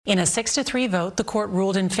In a 6-3 vote, the court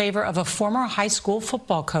ruled in favor of a former high school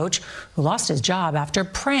football coach who lost his job after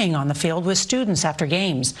praying on the field with students after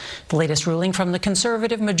games. The latest ruling from the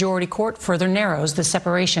conservative majority court further narrows the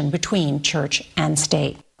separation between church and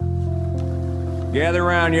state. Gather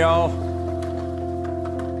around, y'all.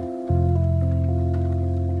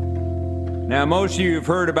 Now, most of you have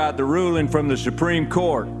heard about the ruling from the Supreme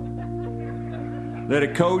Court that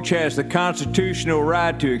a coach has the constitutional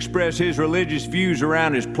right to express his religious views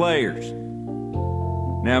around his players.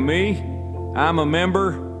 Now me, I'm a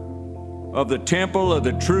member of the Temple of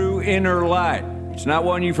the True Inner Light. It's not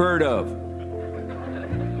one you've heard of.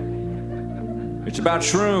 It's about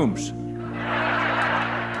shrooms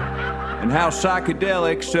and how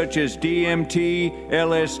psychedelics such as DMT,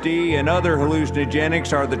 LSD, and other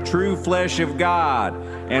hallucinogenics are the true flesh of God.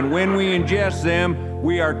 And when we ingest them,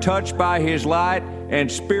 we are touched by his light and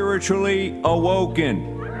spiritually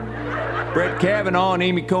awoken. Brett Kavanaugh and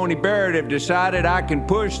Amy Coney Barrett have decided I can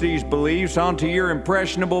push these beliefs onto your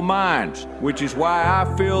impressionable minds, which is why I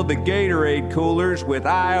filled the Gatorade coolers with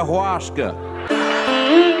ayahuasca.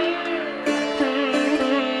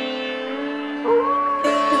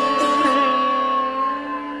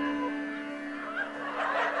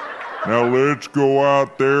 Now let's go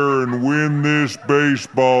out there and win this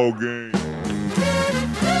baseball game.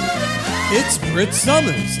 It's Brit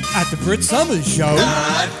Summers at the Brit Summers Show.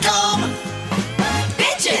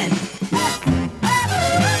 Bitchin'!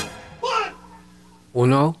 1,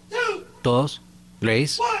 2, 3,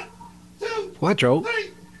 4,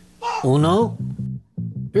 1.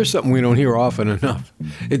 Here's something we don't hear often enough.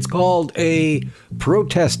 It's called a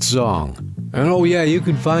protest song. And oh yeah, you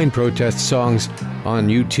can find protest songs on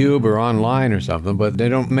YouTube or online or something, but they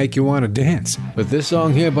don't make you want to dance. But this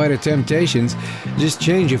song here by The Temptations, just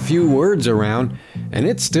change a few words around and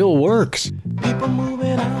it still works. People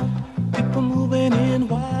moving out, people moving in.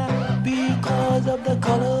 Why? Because of the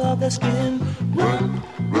color of their skin. Run,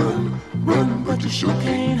 run, run, but you sure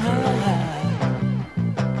can't hide.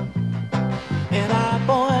 An eye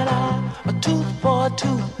for an eye, a tooth for a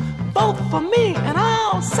tooth. Vote for me and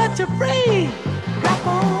I'll set you free. Rap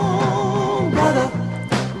on, brother,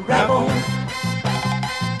 rap on.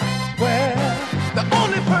 Well, the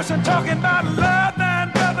only person talking about love,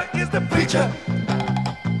 thine brother, is the preacher.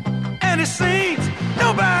 And it seems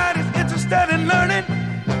nobody's interested in learning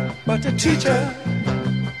but the teacher.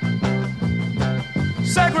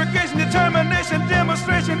 Segregation, determination,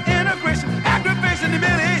 demonstration, integration, aggravation,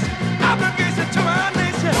 humiliation, obligation to our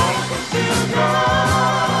nation.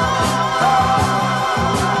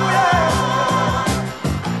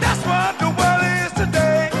 That's what the world is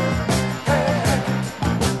today.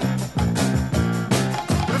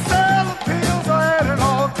 The sale of pills are at an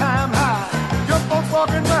all-time high. Young folks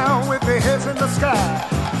walking around with their heads in the sky.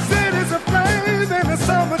 Cities aflame in the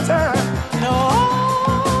summertime. No,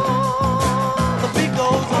 the beat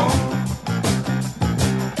goes on.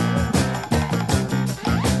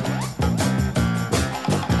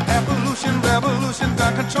 Revolution,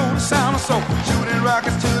 gun control the sound of soul. Shooting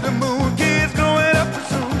rockets to the moon, kids growing up too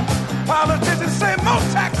soon. Politicians say more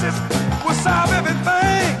taxes will solve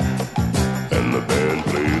everything. And the band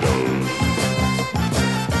played on.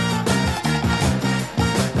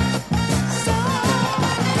 So,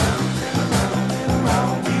 round and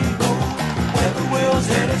around we go. Where the world's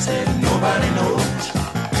headed, nobody knows.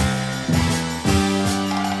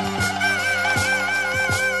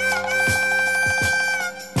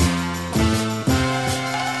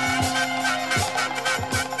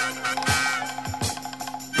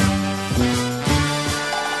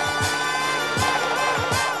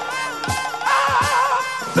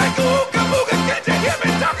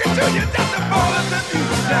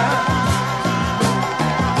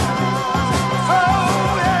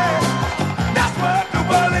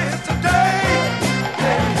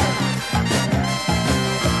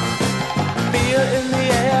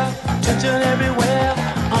 Everywhere,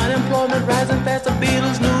 unemployment rising fast, the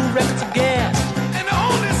Beatles' new records of gas. And the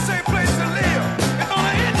only safe place to live is on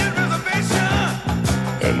an Indian reservation.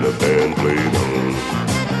 And the band played on.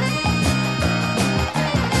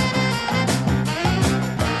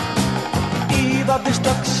 Eve of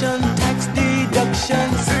destruction, tax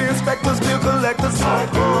deduction. See inspectors, bill collectors,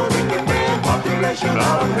 cycling the grand population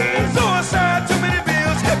out of hand. Suicide, too many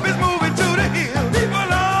bills, hippies moving to the hills.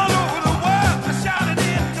 People all over the world are shouting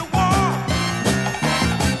in the war.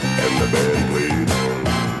 And the band played on.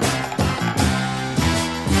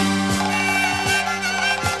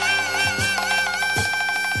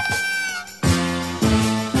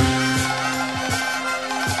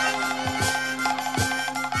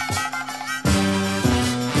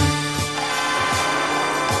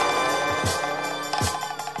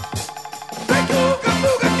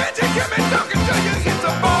 It's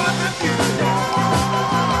a ball of confusion.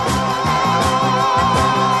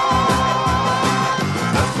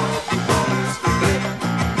 That's what people used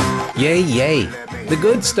to Yay, yay. The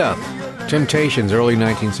good stuff. Temptations, early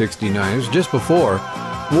 1969. It was just before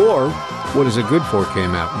War, What Is It Good For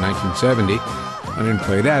came out in 1970. I didn't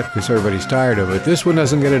play that because everybody's tired of it. This one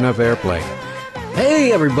doesn't get enough airplay.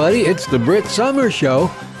 Hey, everybody, it's the Brit Summer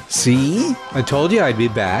Show. See? I told you I'd be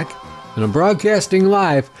back. And I'm broadcasting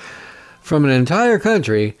live from an entire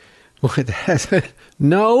country that has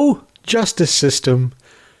no justice system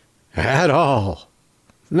at all.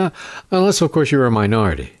 No, unless, of course, you're a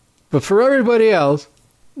minority. But for everybody else,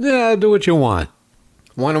 yeah, do what you want.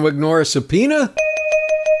 Want to ignore a subpoena?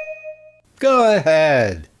 Go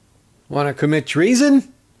ahead. Want to commit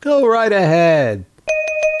treason? Go right ahead.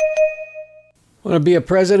 Want to be a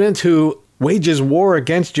president who wages war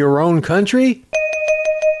against your own country?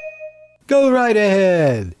 Go right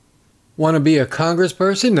ahead. Want to be a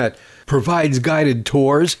congressperson that provides guided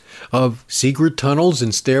tours of secret tunnels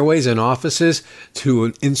and stairways and offices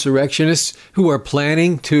to insurrectionists who are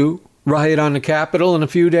planning to riot on the Capitol in a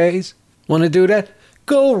few days? Want to do that?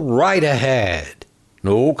 Go right ahead.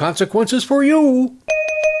 No consequences for you.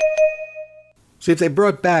 See, if they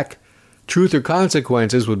brought back Truth or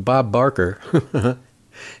Consequences with Bob Barker,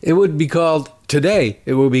 it would be called, today,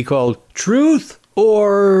 it would be called Truth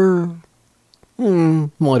or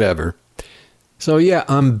whatever. So yeah,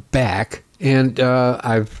 I'm back, and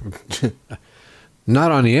I've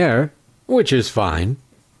not on the air, which is fine.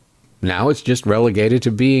 Now it's just relegated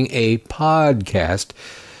to being a podcast,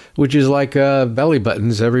 which is like belly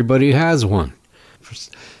buttons. Everybody has one.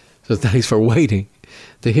 So thanks for waiting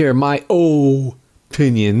to hear my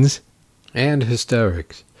opinions and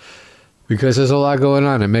hysterics. Because there's a lot going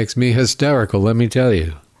on. It makes me hysterical, let me tell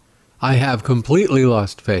you. I have completely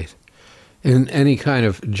lost faith in any kind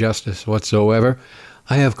of justice whatsoever.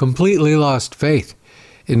 I have completely lost faith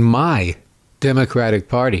in my Democratic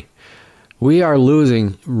Party. We are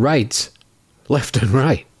losing rights left and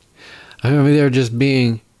right. I mean, they're just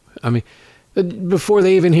being, before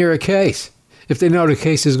they even hear a case, if they know the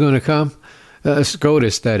case is going to come,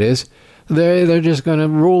 SCOTUS, that is, they're just going to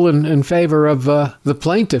rule in favor of the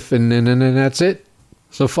plaintiff, and that's it.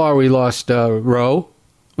 So far, we lost Roe.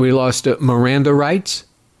 We lost Miranda rights.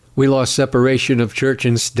 We lost separation of church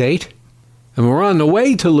and state. And we're on the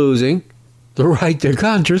way to losing the right to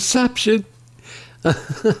contraception.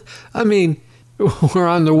 I mean, we're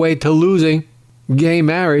on the way to losing gay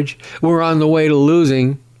marriage. We're on the way to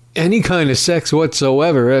losing any kind of sex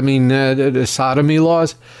whatsoever. I mean, the sodomy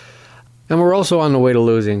laws. And we're also on the way to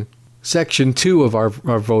losing Section 2 of our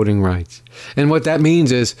voting rights. And what that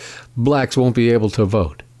means is blacks won't be able to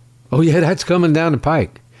vote. Oh, yeah, that's coming down the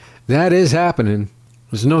pike. That is happening.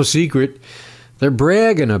 It's no secret. They're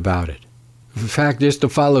bragging about it. In fact, just to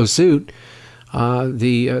follow suit,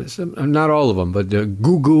 not all of them, but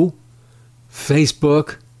Google,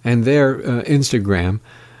 Facebook, and their Instagram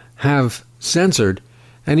have censored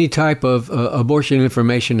any type of abortion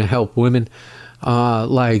information to help women,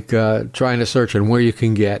 like trying to search on where you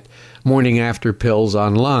can get morning after pills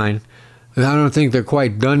online. I don't think they're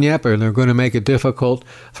quite done yet, but they're going to make it difficult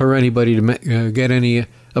for anybody to get any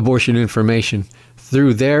abortion information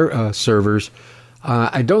through their servers.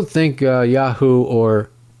 I don't think Yahoo or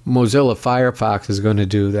Mozilla Firefox is going to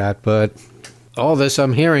do that, but all this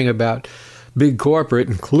I'm hearing about big corporate,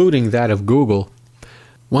 including that of Google,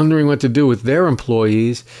 wondering what to do with their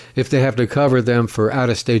employees if they have to cover them for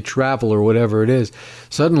out-of-state travel or whatever it is.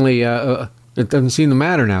 Suddenly, it doesn't seem to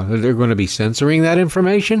matter now. They're going to be censoring that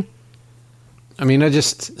information? I mean,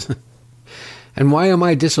 And why am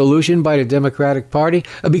I disillusioned by the Democratic Party?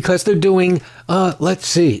 Because they're doing, let's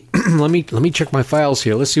see. let me check my files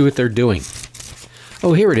here. Let's see what they're doing.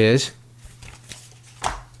 Oh, here it is.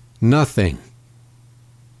 Nothing.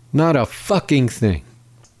 Not a fucking thing.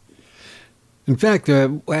 In fact,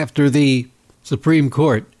 after the Supreme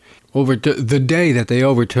Court, the day that they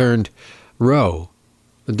overturned Roe,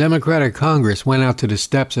 the Democratic Congress went out to the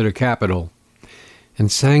steps of the Capitol and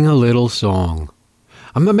sang a little song.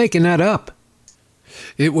 I'm not making that up.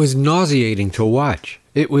 It was nauseating to watch.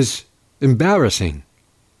 It was embarrassing.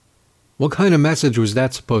 What kind of message was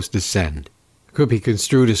that supposed to send? It could be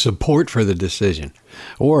construed as support for the decision.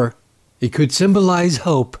 Or it could symbolize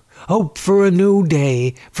hope. Hope for a new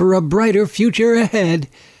day, for a brighter future ahead.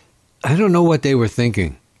 I don't know what they were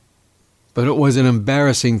thinking. But it was an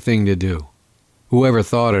embarrassing thing to do. Whoever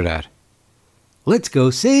thought of that? Let's go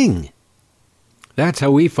sing. That's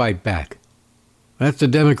how we fight back. That's the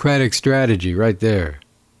Democratic strategy right there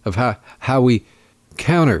of how we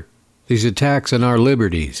counter these attacks on our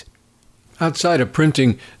liberties. Outside of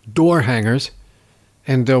printing door hangers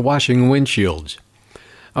and washing windshields.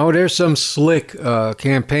 Oh, there's some slick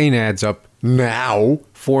campaign ads up now,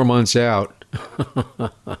 4 months out.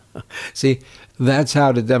 See, that's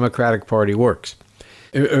how the Democratic Party works.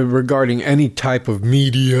 Regarding any type of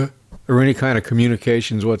media or any kind of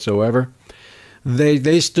communications whatsoever,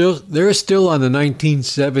 they're still on the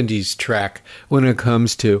 1970s track when it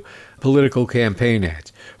comes to political campaign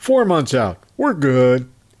ads. 4 months out, we're good.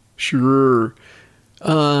 Sure.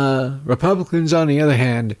 Republicans, on the other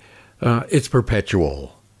hand, it's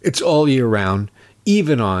perpetual. It's all year round,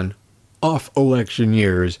 even on off-election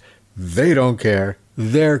years. They don't care.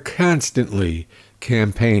 They're constantly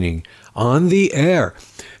campaigning on the air.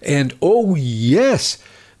 And oh yes,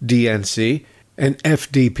 DNC and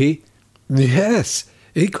FDP, yes,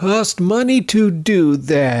 it cost money to do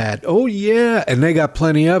that. Oh yeah, and they got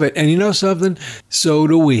plenty of it. And you know something? So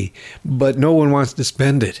do we. But no one wants to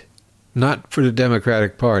spend it. Not for the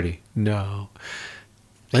Democratic Party. No.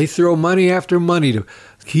 They throw money after money to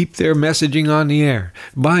keep their messaging on the air,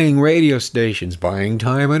 buying radio stations, buying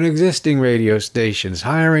time on existing radio stations,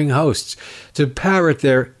 hiring hosts to parrot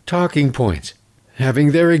their talking points,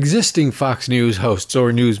 having their existing Fox News hosts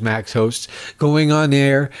or Newsmax hosts going on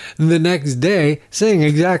air the next day saying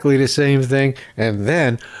exactly the same thing and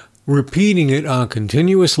then repeating it on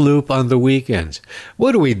continuous loop on the weekends.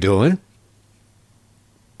 What are we doing?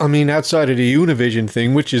 I mean, outside of the Univision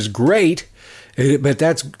thing, which is great, but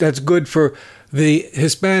that's good for the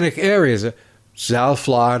Hispanic areas, South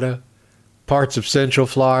Florida, parts of Central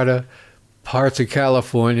Florida, parts of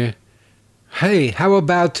California. Hey, how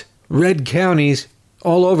about red counties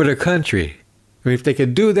all over the country? I mean, if they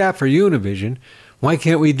could do that for Univision, why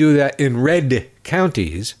can't we do that in red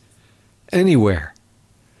counties anywhere?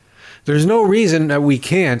 There's no reason that we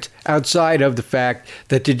can't outside of the fact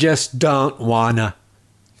that you just don't wanna.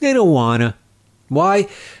 They don't wanna. Why?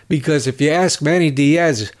 Because if you ask Manny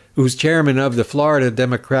Diaz, who's chairman of the Florida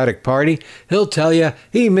Democratic Party, he'll tell you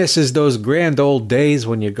he misses those grand old days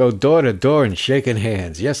when you go door to door and shaking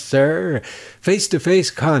hands. Yes, sir.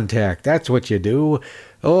 Face-to-face contact. That's what you do.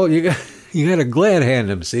 Oh, you got to glad hand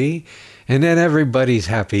them, see? And then everybody's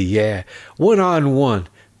happy. Yeah. One-on-one.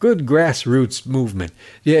 Good grassroots movement.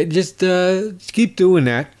 Yeah, just keep doing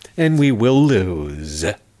that, and we will lose.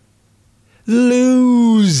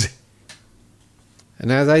 Lose!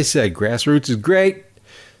 And as I said, grassroots is great.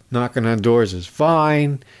 Knocking on doors is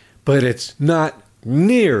fine, but it's not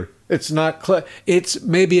near. It's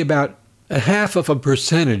maybe about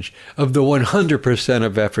 0.5% of the 100%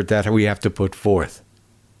 of effort that we have to put forth.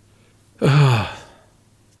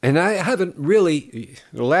 And I haven't really,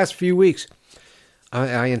 the last few weeks,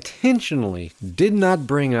 I intentionally did not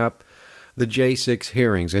bring up the J6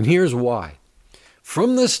 hearings, and here's why.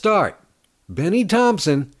 From the start, Benny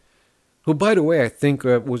Thompson, who, by the way, I think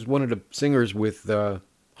was one of the singers with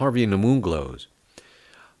Harvey and the Moonglows,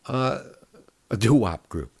 a doo-wop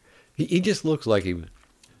group. He just looks like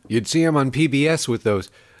you'd see him on PBS with those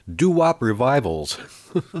doo-wop revivals.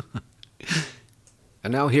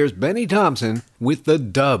 And now here's Benny Thompson with the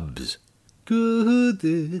Dubs. Could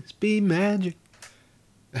this be magic?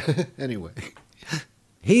 Anyway,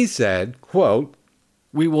 he said, quote,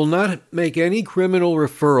 "We will not make any criminal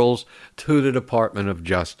referrals to the Department of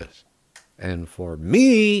Justice." And for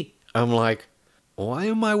me, I'm like, why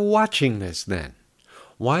am I watching this then?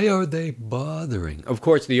 Why are they bothering? Of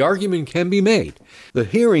course, the argument can be made. The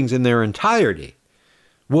hearings in their entirety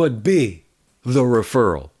would be the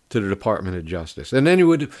referral to the Department of Justice. And then you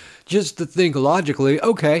would just to think logically,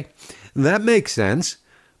 okay, that makes sense.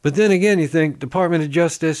 But then again, you think Department of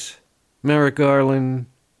Justice, Merrick Garland,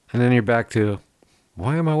 and then you're back to,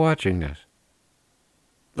 why am I watching this?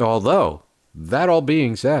 Although, that all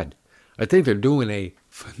being said, I think they're doing a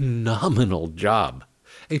phenomenal job.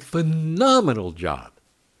 A phenomenal job.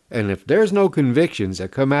 And if there's no convictions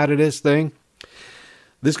that come out of this thing,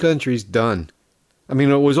 this country's done. I mean,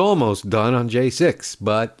 it was almost done on J6,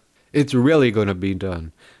 but it's really going to be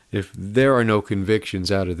done if there are no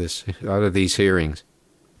convictions out of these hearings.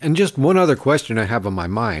 And just one other question I have on my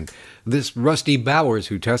mind. This Rusty Bowers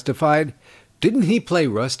who testified, didn't he play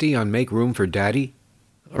Rusty on Make Room for Daddy?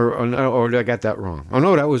 Or did I get that wrong? Oh,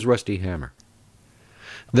 no, that was Rusty Hammer.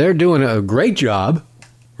 They're doing a great job.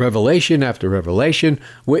 Revelation after revelation,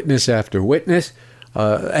 witness after witness,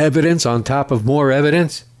 evidence on top of more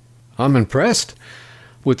evidence. I'm impressed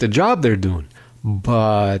with the job they're doing.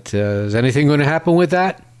 But is anything going to happen with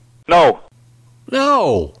that? No.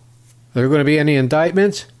 No. Are there going to be any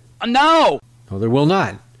indictments? No. No, there will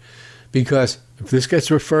not. Because if this gets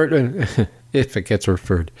referred, if it gets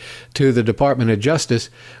referred to the Department of Justice,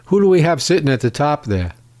 who do we have sitting at the top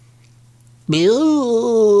there?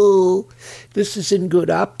 Bill, this isn't good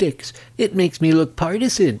optics. It makes me look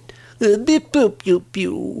partisan. Bip, boop, pew,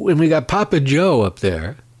 pew. And we got Papa Joe up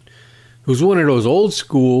there, who's one of those old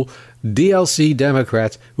school DLC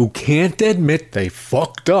Democrats who can't admit they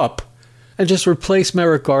fucked up and just replace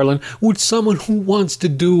Merrick Garland with someone who wants to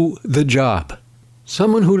do the job.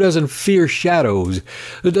 Someone who doesn't fear shadows,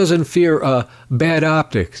 who doesn't fear bad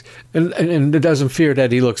optics, and doesn't fear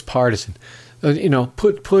that he looks partisan.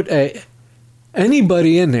 Put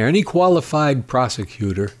anybody in there, any qualified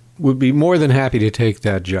prosecutor would be more than happy to take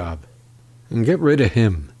that job. And get rid of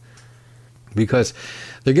him. Because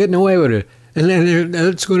they're getting away with it. And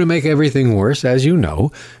it's going to make everything worse, as you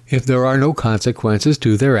know. If there are no consequences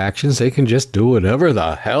to their actions, they can just do whatever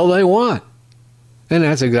the hell they want. And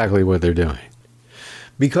that's exactly what they're doing.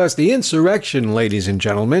 Because the insurrection, ladies and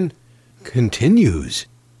gentlemen, continues.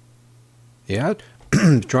 Yeah,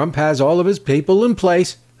 Trump has all of his people in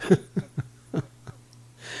place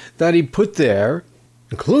that he put there,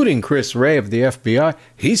 including Chris Wray of the FBI.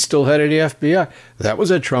 He's still head of the FBI. That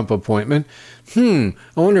was a Trump appointment. I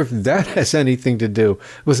wonder if that has anything to do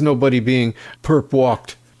with nobody being perp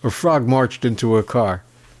walked or frog marched into a car.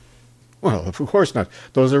 Well, of course not.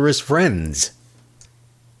 Those are his friends.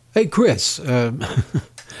 Hey, Chris,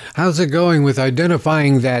 how's it going with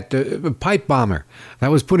identifying that pipe bomber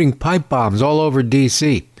that was putting pipe bombs all over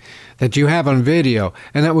D.C. that you have on video,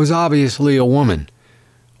 and that was obviously a woman?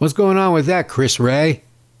 What's going on with that, Chris Wray?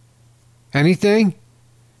 Anything?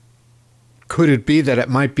 Could it be that it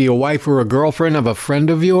might be a wife or a girlfriend of a friend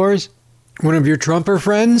of yours? One of your Trumper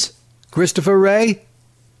friends? Christopher Wray?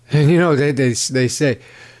 And they say,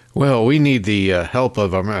 well, we need the help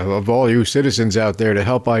of all you citizens out there to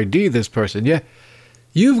help ID this person. Yeah,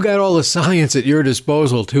 you've got all the science at your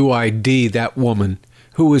disposal to ID that woman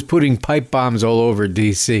who was putting pipe bombs all over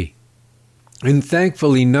D.C. And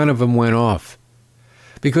thankfully, none of them went off.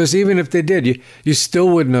 Because even if they did, you still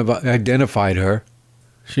wouldn't have identified her.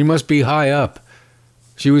 She must be high up.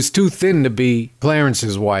 She was too thin to be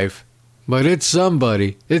Clarence's wife. But it's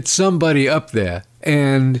somebody. It's somebody up there.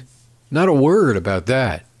 And not a word about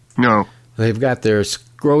that. No. They've got their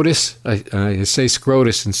SCOTUS. I say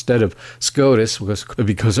SCOTUS instead of SCOTUS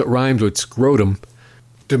because it rhymes with scrotum.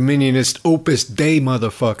 Dominionist Opus Dei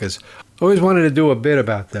motherfuckers. Always wanted to do a bit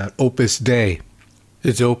about that. Opus Dei.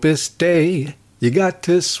 It's Opus Dei. You got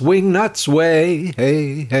to swing, not sway.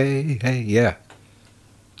 Hey, hey, hey, yeah.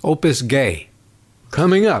 Opus Gay.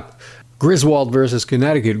 Coming up, Griswold versus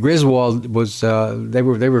Connecticut. Griswold was they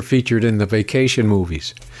were featured in the Vacation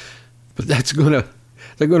movies, but they're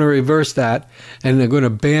gonna reverse that, and they're gonna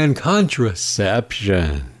ban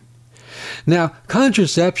contraception. Now,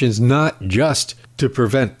 contraception's not just to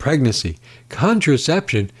prevent pregnancy.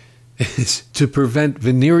 Contraception is to prevent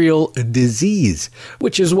venereal disease,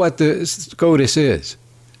 which is what the SCOTUS is.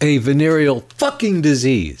 A venereal fucking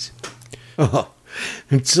disease. Oh,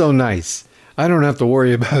 it's so nice. I don't have to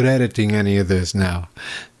worry about editing any of this now.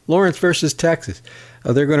 Lawrence versus Texas.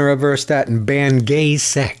 They're going to reverse that and ban gay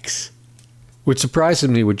sex, which surprises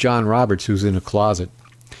me with John Roberts, who's in a closet.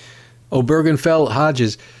 Obergenfeld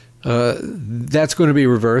Hodges, that's going to be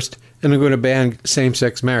reversed, and they're going to ban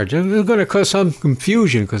same-sex marriage. It's going to cause some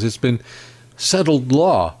confusion because it's been settled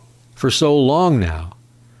law for so long now.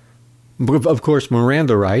 Of course,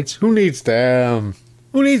 Miranda rights. Who needs them?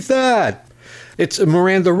 Who needs that? It's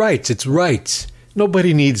Miranda rights. It's rights.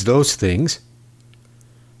 Nobody needs those things.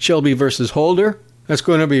 Shelby versus Holder. That's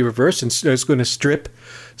going to be reversed, and it's going to strip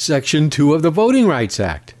Section 2 of the Voting Rights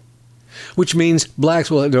Act, which means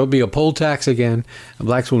there'll be a poll tax again, and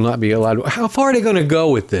blacks will not be allowed. How far are they going to go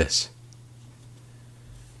with this?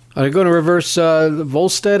 Are they going to reverse the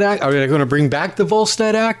Volstead Act? Are they going to bring back the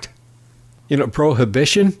Volstead Act?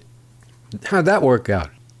 Prohibition? How'd that work out?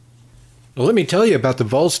 Well, let me tell you about the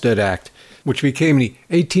Volstead Act, which became the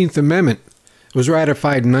 18th Amendment. It was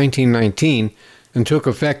ratified in 1919 and took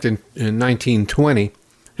effect in 1920.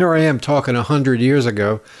 Here I am talking 100 years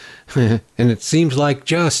ago, and it seems like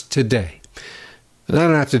just today. And I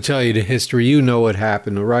don't have to tell you the history. You know what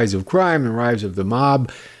happened, the rise of crime, the rise of the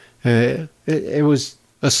mob. It was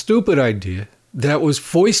a stupid idea that was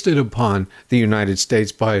foisted upon the United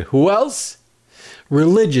States by who else?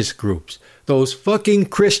 Religious groups. Those fucking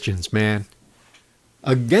Christians, man.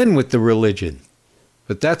 Again with the religion.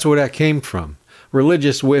 But that's where that came from.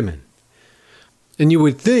 Religious women. And you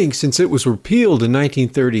would think, since it was repealed in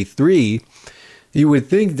 1933, you would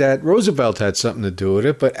think that Roosevelt had something to do with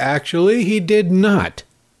it, but actually he did not.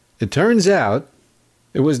 It turns out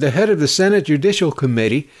it was the head of the Senate Judicial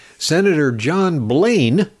Committee, Senator John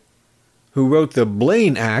Blaine, who wrote the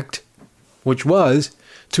Blaine Act, which was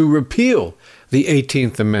to repeal the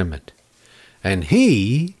 18th Amendment. And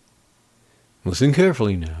he, listen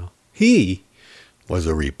carefully now, he was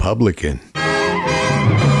a Republican.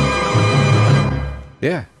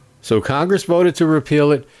 Yeah. So Congress voted to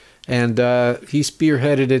repeal it, and he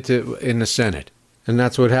spearheaded it in the Senate. And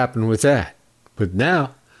that's what happened with that. But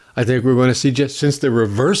now, I think we're going to see, just since they're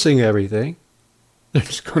reversing everything, they're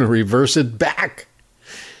just going to reverse it back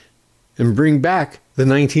and bring back the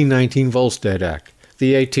 1919 Volstead Act,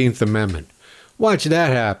 the 18th Amendment. Watch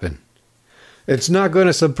that happen. It's not going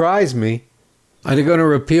to surprise me. Are they going to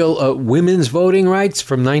repeal women's voting rights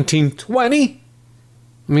from 1920?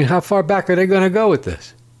 I mean, how far back are they going to go with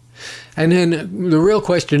this? And then the real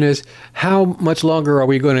question is, how much longer are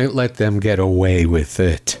we going to let them get away with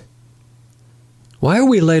it? Why are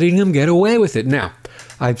we letting them get away with it? Now,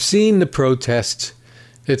 I've seen the protests.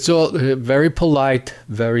 It's all very polite,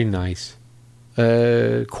 very nice,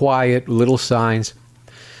 quiet, little signs.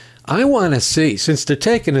 I want to see, since they're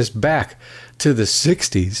taking us back to the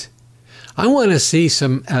 60s, I want to see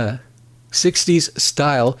some 60s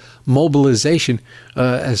style mobilization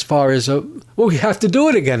as far as, well, we have to do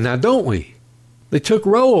it again now, don't we? They took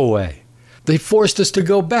Roe away. They forced us to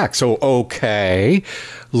go back. So, okay,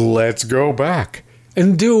 let's go back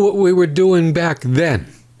and do what we were doing back then.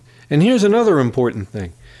 And here's another important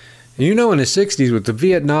thing. You know, in the 60s with the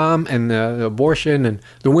Vietnam and the abortion and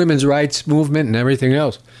the women's rights movement and everything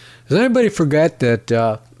else, does anybody forget that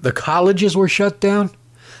the colleges were shut down?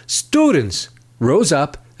 Students rose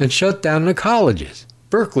up and shut down the colleges.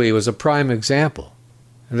 Berkeley was a prime example.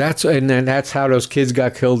 And that's how those kids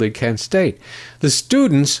got killed at Kent State. The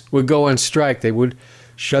students would go on strike. They would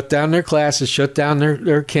shut down their classes, shut down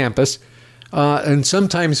their campus, and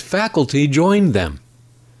sometimes faculty joined them.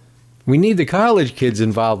 We need the college kids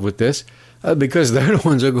involved with this because they're the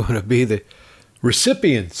ones who are going to be the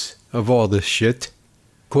recipients of all this shit.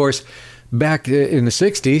 Of course, back in the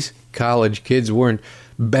 60s, college kids weren't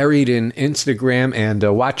buried in Instagram and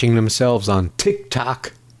watching themselves on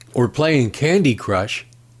TikTok or playing Candy Crush.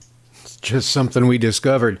 It's just something we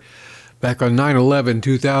discovered back on 9/11,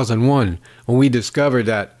 2001, when we discovered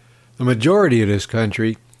that the majority of this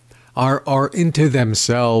country are into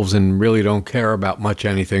themselves and really don't care about much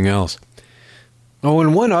anything else. Oh,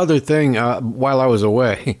 and one other thing, while I was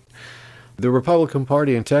away, the Republican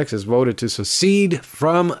Party in Texas voted to secede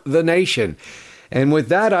from the nation. And with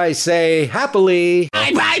that, I say happily,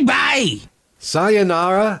 bye.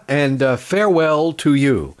 Sayonara and farewell to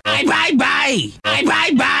you. Bye.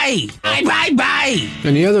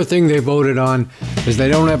 And the other thing they voted on is they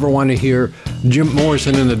don't ever want to hear Jim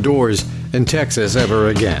Morrison and the Doors in Texas ever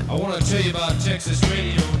again. I want to tell you about Texas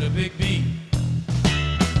radio and the Big B.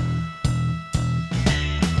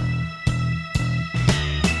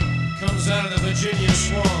 Comes out of the Virginia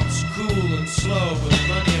swamps, cool and slow with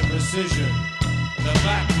plenty of precision, and the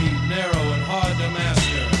backbeat narrow and hard to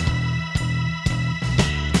master.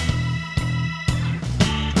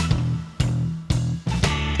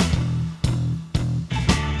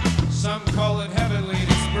 Some call it heavenly in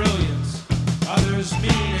its brilliance, others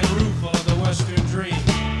mean and rueful of the Western dream.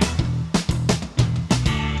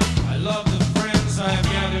 I love the friends I have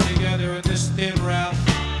gathered together in this thin raft.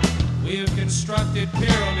 We have constructed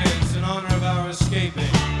pyramids in honor of our escaping.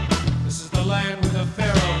 This is the land where the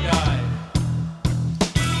Pharaoh died.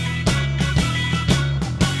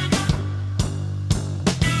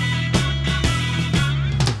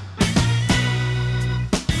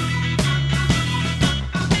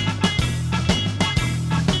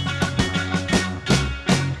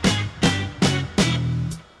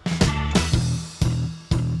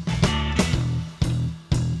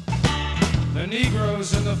 The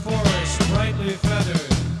Negroes in the forest, brightly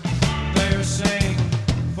feathered, they are saying,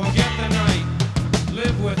 forget the night,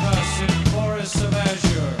 live with us in forests of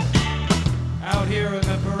azure. Out here in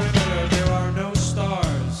the perimeter there are no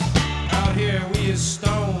stars. Out here we is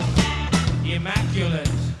stone,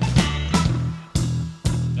 immaculate.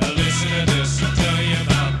 Now listen to this, I'll tell you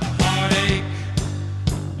about the heartache.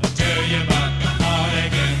 I'll tell you about the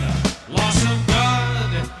heartache and the loss of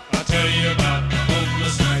God. I'll tell you about the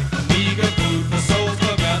hopeless night, the meager food for souls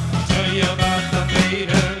forgot. I'll tell you about the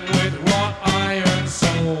maiden with wrought iron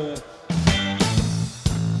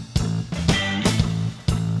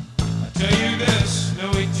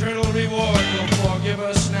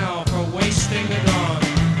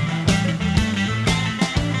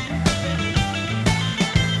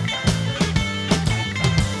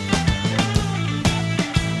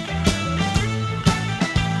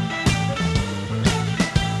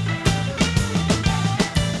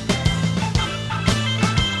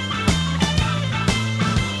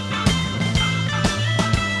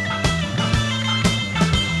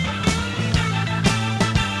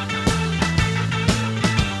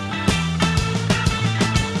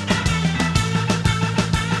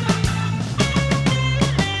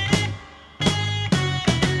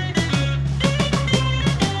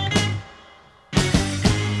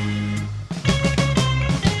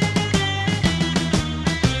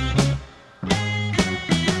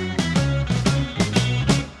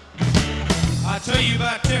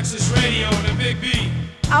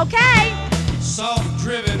Okay.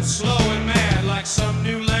 Self-driven, slow and mad like some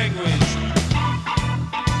new language.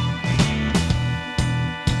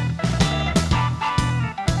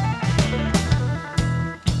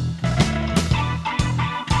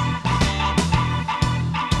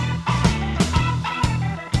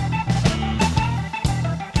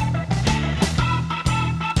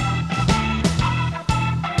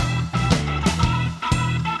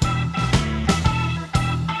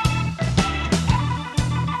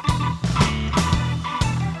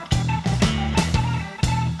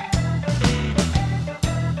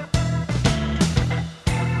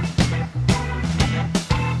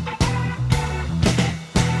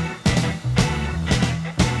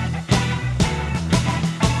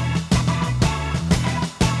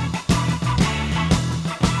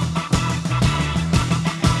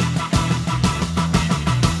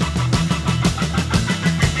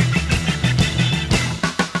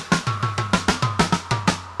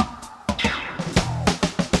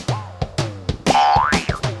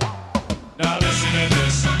 Now listen to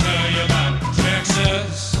this, I'll tell you about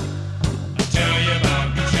Texas. I'll tell you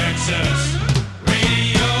about Texas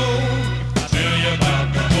radio. I'll tell you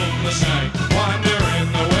about the hopeless night wonder in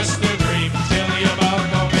the western dream. Tell you about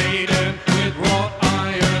the maiden with wrought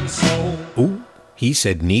iron soul. Ooh, he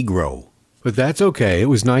said Negro. But that's okay. It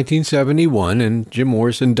was 1971, and Jim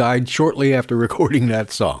Morrison died shortly after recording that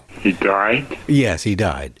song. He died? Yes, he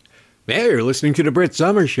died. Hey, you're listening to the Brit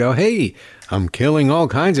Summers Show. Hey, I'm killing all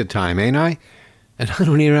kinds of time, ain't I? And I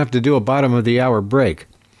don't even have to do a bottom of the hour break.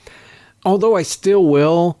 Although I still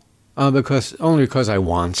will, because I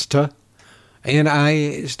wants to. And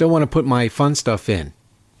I still want to put my fun stuff in.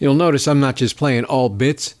 You'll notice I'm not just playing all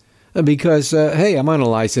bits, because, hey, I'm on a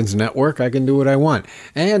licensed network. I can do what I want.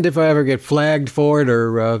 And if I ever get flagged for it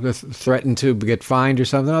or threatened to get fined or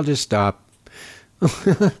something, I'll just stop.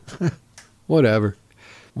 Whatever.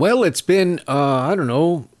 Well, it's been,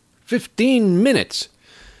 15 minutes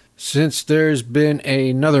since there's been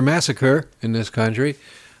another massacre in this country.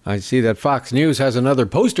 I see that Fox News has another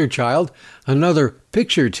poster child, another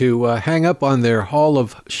picture to hang up on their Hall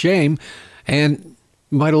of Shame, and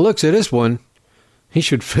by the looks of this one, he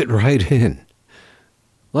should fit right in.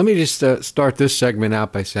 Let me just start this segment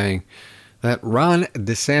out by saying that Ron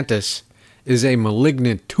DeSantis is a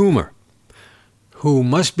malignant tumor who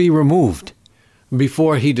must be removed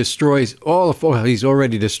before he destroys all of Florida. He's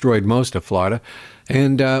already destroyed most of Florida,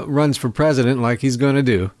 and runs for president like he's going to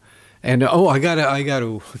do. And I got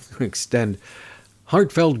to extend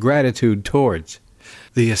heartfelt gratitude towards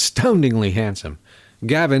the astoundingly handsome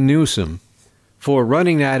Gavin Newsom for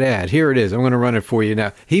running that ad. Here it is. I'm going to run it for you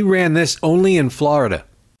now. He ran this only in Florida.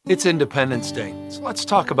 It's Independence Day, so let's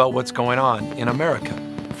talk about what's going on in America.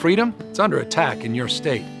 Freedom, it's under attack in your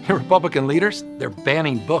state. Your Republican leaders, they're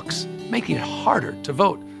banning books, making it harder to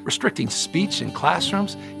vote, restricting speech in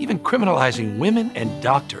classrooms, even criminalizing women and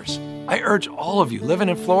doctors. I urge all of you living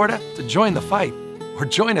in Florida to join the fight, or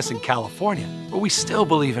join us in California, where we still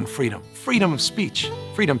believe in freedom. Freedom of speech,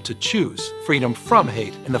 freedom to choose, freedom from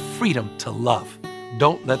hate, and the freedom to love.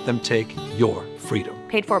 Don't let them take your freedom.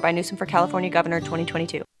 Paid for by Newsom for California Governor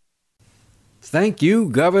 2022. Thank you,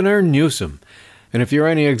 Governor Newsom. And if you're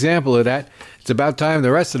any example of that, it's about time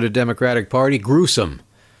the rest of the Democratic Party grew some.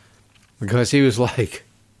 Because he was like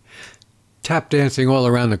tap dancing all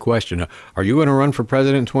around the question. Are you going to run for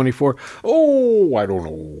president in 24? Oh, I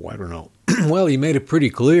don't know. Well, he made it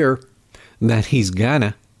pretty clear that he's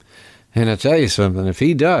gonna. And I'll tell you something, if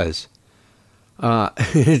he does,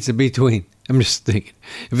 it's between, I'm just thinking,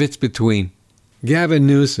 if it's between Gavin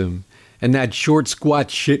Newsom and that short,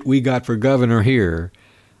 squat shit we got for governor here,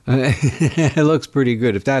 it looks pretty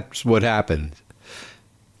good if that's what happens.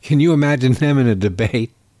 Can you imagine them in a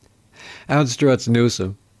debate? Out struts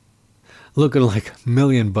Newsom, looking like $1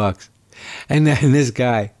 million. And then this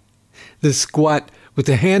guy, this squat with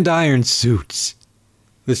the hand iron suits,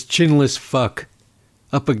 this chinless fuck,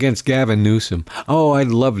 up against Gavin Newsom. Oh, I'd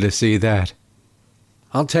love to see that.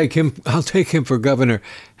 I'll take him for governor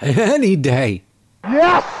any day.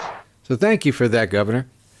 Yes! So thank you for that, Governor.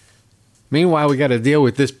 Meanwhile, we got to deal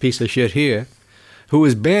with this piece of shit here, who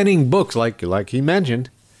is banning books, like he mentioned,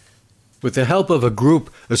 with the help of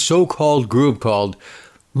a so-called group called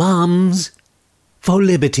Moms for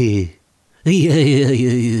Liberty.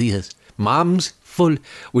 Yes. Moms for,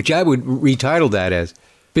 which I would retitle that as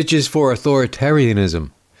Bitches for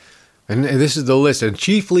Authoritarianism. And this is the list, and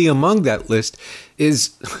chiefly among that list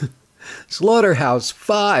is Slaughterhouse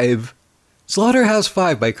 5. Slaughterhouse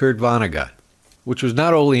 5 by Kurt Vonnegut, which was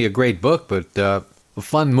not only a great book, but a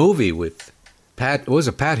fun movie with Pat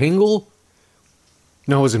Hingle?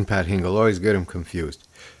 No, it wasn't Pat Hingle. I always get him confused.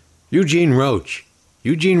 Eugene Roach.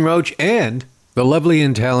 Eugene Roach, and the lovely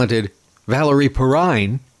and talented Valerie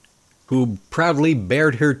Perrine, who proudly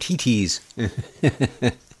bared her titties.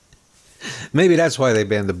 Maybe that's why they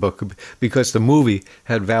banned the book, because the movie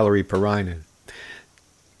had Valerie Perrine in it.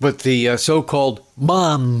 But the so-called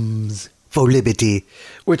Moms for Liberty,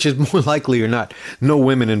 which is more likely or not, no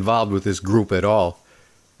women involved with this group at all.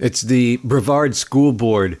 It's the Brevard School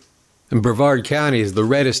Board, and Brevard County is the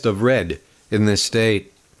reddest of red in this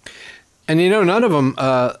state. And you know, none of them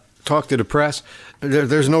talk to the press.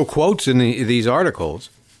 There's no quotes in these articles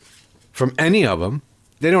from any of them.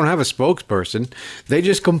 They don't have a spokesperson. They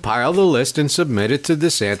just compile the list and submit it to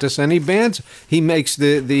DeSantis, and he bans. He makes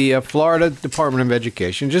the Florida Department of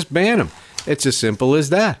Education just ban him. It's as simple as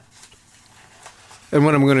that. And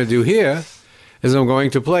what I'm going to do here is I'm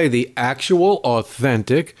going to play the actual,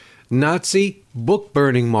 authentic Nazi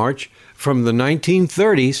book-burning march from the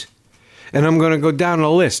 1930s, and I'm going to go down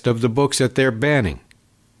a list of the books that they're banning,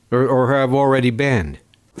 or have already banned.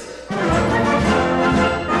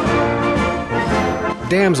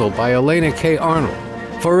 Damsel by Elena K. Arnold.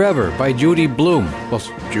 Forever by Judy Blume. Well,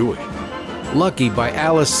 Jewish. Lucky by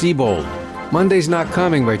Alice Sebold. Monday's Not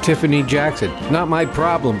Coming by Tiffany Jackson. Not My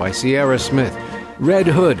Problem by Sierra Smith. Red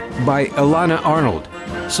Hood by Ilana Arnold.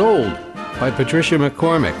 Sold by Patricia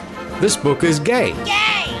McCormick. This Book is Gay.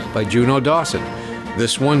 By Juno Dawson.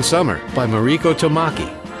 This One Summer by Mariko Tamaki.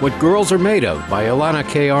 What Girls Are Made Of by Ilana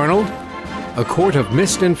K. Arnold. A Court of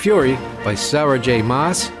Mist and Fury by Sarah J.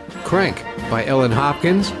 Maas. Crank by Ellen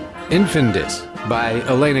Hopkins. Infidus by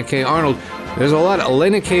Elena K. Arnold. There's a lot of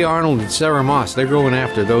Elena K. Arnold and Sarah Maas. They're going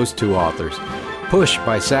after those two authors. Push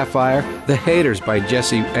by Sapphire. The Haters by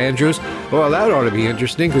Jesse Andrews. Well, that ought to be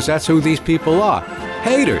interesting because that's who these people are.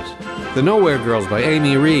 Haters. The Nowhere Girls by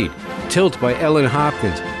Amy Reed. Tilt by Ellen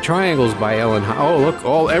Hopkins. Triangles by Ellen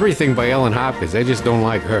everything by Ellen Hopkins. They just don't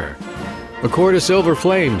like her. A Court of Silver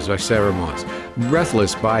Flames by Sarah Maas.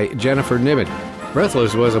 Breathless by Jennifer Niven.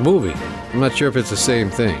 Breathless was a movie. I'm not sure if it's the same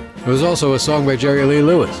thing. It was also a song by Jerry Lee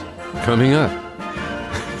Lewis. Coming up.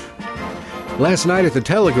 Last Night at the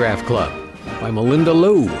Telegraph Club by Melinda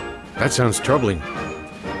Lowe. That sounds troubling.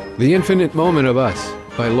 The Infinite Moment of Us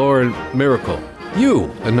by Lauren Miracle.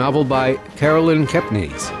 You, a novel by Carolyn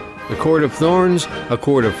Kepnes. A Court of Thorns, A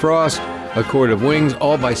Court of Frost, A Court of Wings,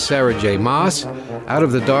 all by Sarah J. Maas. Out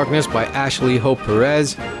of the Darkness by Ashley Hope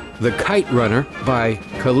Perez. The Kite Runner by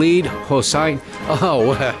Khalid Hossein.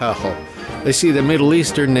 Oh, well. They see the Middle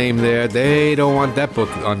Eastern name there. They don't want that book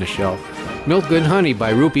on the shelf. Milk and Honey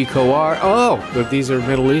by Rupi Kaur. Oh, but these are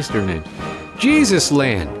Middle Eastern names. Jesus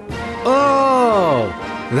Land. Oh,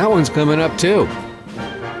 and that one's coming up too.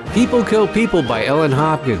 People Kill People by Ellen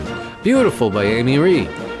Hopkins. Beautiful by Amy Reed.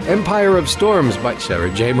 Empire of Storms by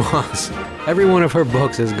Sarah J. Maas. Every one of her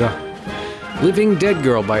books is gone. Living Dead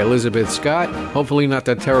Girl by Elizabeth Scott. Hopefully not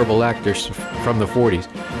that terrible actor from the 40s.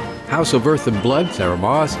 House of Earth and Blood, Sarah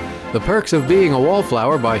Maas. The Perks of Being a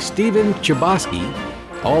Wallflower by Stephen Chbosky.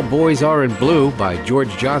 All Boys Are in Blue by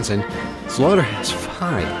George Johnson.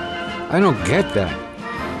 Slaughterhouse-Five. I don't get that.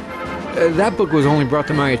 That book was only brought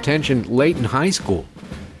to my attention late in high school.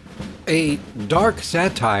 A dark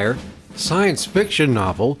satire, science fiction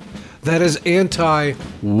novel that is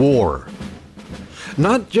anti-war.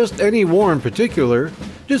 Not just any war in particular,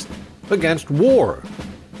 just against war.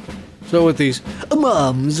 So with these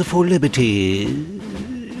Moms for Liberty,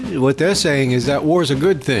 what they're saying is that war's a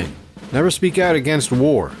good thing. Never speak out against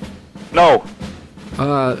war. No.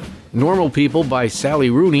 Normal People by Sally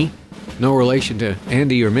Rooney. No relation to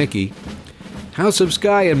Andy or Mickey. House of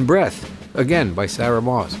Sky and Breath, again by Sarah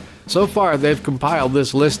Maas. So far, they've compiled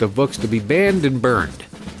this list of books to be banned and burned.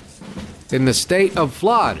 In the State of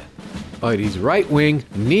Flawed by these right-wing,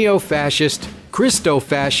 neo-fascist,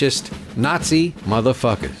 Christo-fascist, Nazi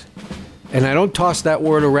motherfuckers. And I don't toss that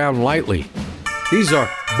word around lightly. These are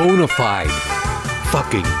bona fide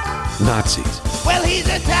fucking Nazis. Well, he's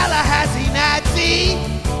a Tallahassee Nazi.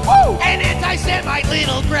 Woo! An anti-Semite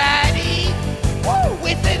little bratty. Woo!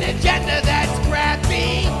 With an agenda that's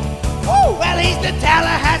crappy. Woo! Well, he's the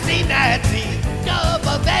Tallahassee Nazi. Gov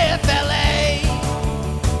of FLA.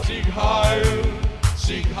 Sieg Heil,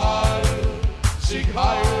 Sieg Heil, Sieg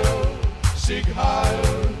Heil, Sieg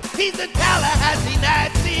Heil. He's the Tallahassee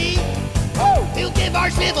Nazi. Woo! He'll give our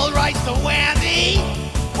civil rights a whammy.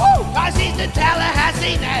 Woo! 'Cause he's the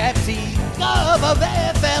Tallahassee Nazi. Gov of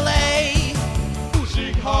FLA.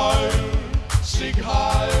 Sieg Heil, Sieg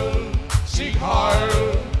Heil, Sieg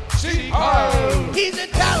Heil, Sieg Heil. He's a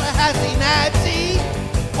Tallahassee Nazi.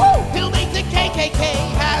 Woo! He'll make the KKK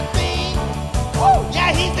happy. Woo!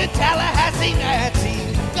 Yeah, he's the Tallahassee Nazi.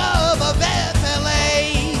 Gov of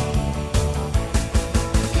FLA.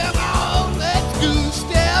 Come on, let's do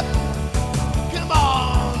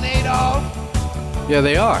Yeah,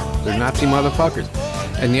 they are. They're Nazi motherfuckers.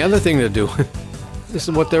 And the other thing they're doing, this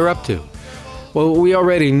is what they're up to. Well, we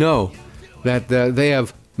already know that they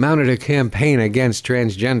have mounted a campaign against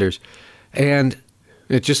transgenders, and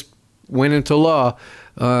it just went into law.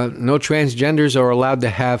 No transgenders are allowed to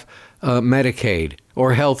have Medicaid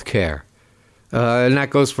or health care. And that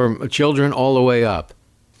goes from children all the way up.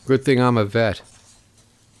 Good thing I'm a vet.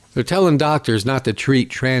 They're telling doctors not to treat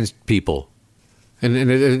trans people. And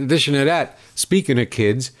in addition to that, speaking of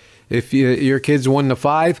kids, if your kid's 1 to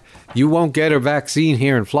 5, you won't get a vaccine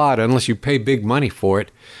here in Florida unless you pay big money for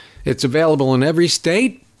it. It's available in every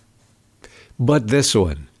state but this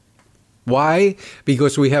one. Why?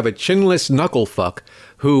 Because we have a chinless knucklefuck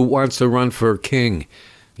who wants to run for king.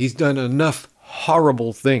 He's done enough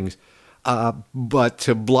horrible things, but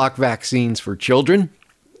to block vaccines for children,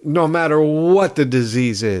 no matter what the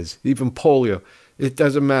disease is, even polio, it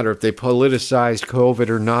doesn't matter if they politicized COVID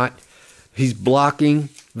or not, he's blocking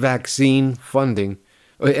vaccine funding,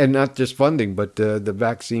 and not just funding, but the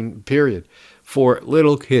vaccine period for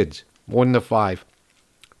little kids, 1 to 5.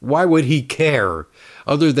 Why would he care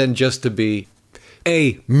other than just to be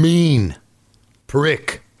a mean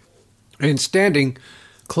prick? And standing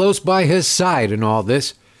close by his side in all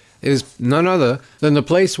this is none other than the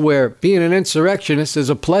place where being an insurrectionist is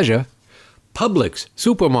a pleasure, Publix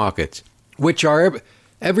supermarkets, which are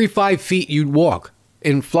every 5 feet you'd walk.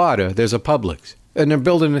 In Florida, there's a Publix. And they're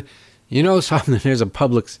building, you know something, there's a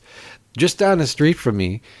Publix just down the street from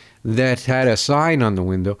me that had a sign on the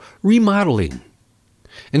window, remodeling.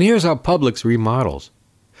 And here's how Publix remodels.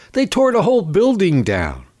 They tore the whole building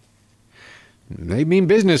down. They mean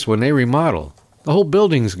business when they remodel. The whole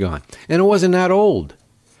building's gone. And it wasn't that old.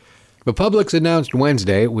 But Publix announced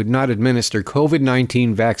Wednesday it would not administer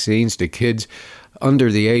COVID-19 vaccines to kids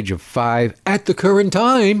under the age of 5 at the current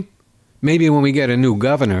time. Maybe when we get a new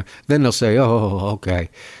governor, then they'll say, oh, okay.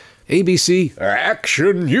 ABC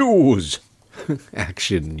Action News.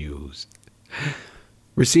 Action News.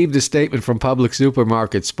 Received a statement from Publix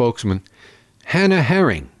supermarket spokesman Hannah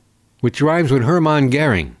Herring, which rhymes with Hermann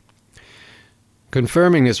Goering,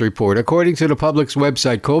 confirming this report. According to the Publix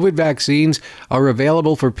website, COVID vaccines are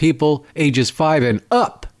available for people ages 5 and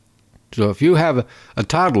up. So if you have a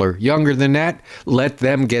toddler younger than that, let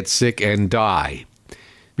them get sick and die.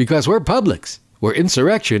 Because we're Publix, where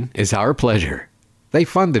insurrection is our pleasure. They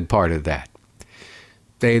funded part of that.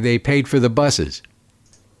 They paid for the buses.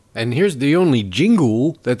 And here's the only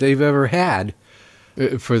jingle that they've ever had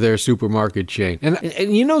for their supermarket chain.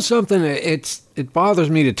 And you know something? It bothers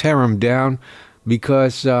me to tear them down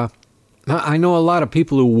because I know a lot of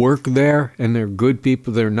people who work there, and they're good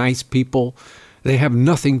people, they're nice people. They have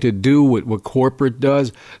nothing to do with what corporate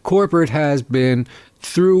does. Corporate has been,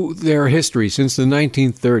 through their history since the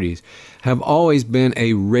 1930s, have always been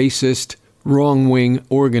a racist, wrong-wing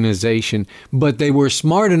organization. But they were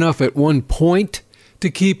smart enough at one point to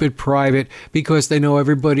keep it private because they know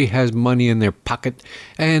everybody has money in their pocket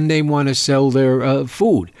and they want to sell their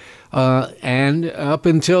food. And up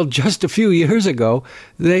until just a few years ago,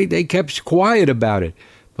 they kept quiet about it.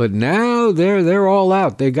 But now they're all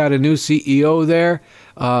out. They got a new CEO there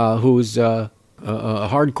who's a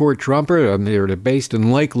hardcore Trumper. They're based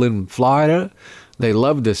in Lakeland, Florida. They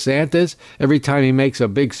love DeSantis. Every time he makes a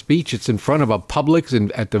big speech, it's in front of a Publix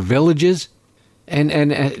and at the Villages. And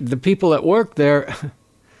the people that work there,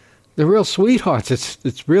 they're real sweethearts.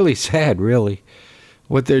 It's really sad, really,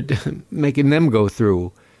 what they're making them go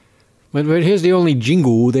through. But here's the only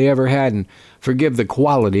jingle they ever had, and forgive the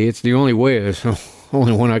quality, it's the only way, it's the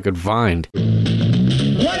only one I could find.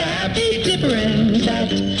 What a happy difference at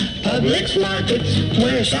Publix markets,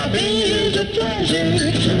 where shopping is a pleasure.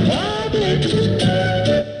 Publix.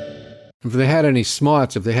 If they had any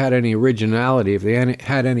smarts, if they had any originality, if they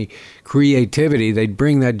had any creativity, they'd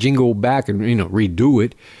bring that jingle back and, redo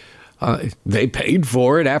it. They paid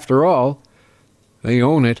for it, after all. They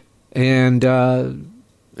own it. And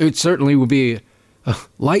it certainly would be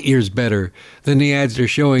light years better than the ads they're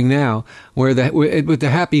showing now, where with the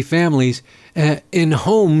happy families in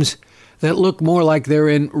homes that look more like they're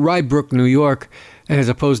in Rybrook, New York, as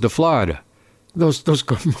opposed to Florida. Those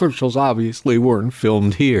commercials obviously weren't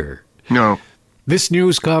filmed here. No. This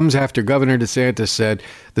news comes after Governor DeSantis said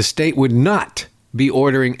the state would not be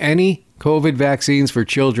ordering any COVID vaccines for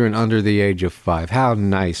children under the age of 5. How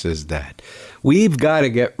nice is that? We've got to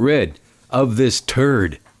get rid of this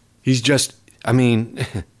turd. He's just,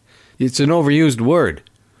 it's an overused word.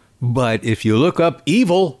 But if you look up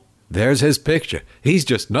evil, there's his picture. He's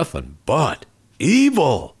just nothing but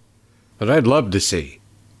evil. But I'd love to see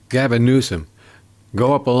Gavin Newsom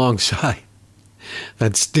go up alongside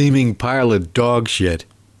that steaming pile of dog shit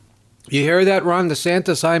You hear that, Ron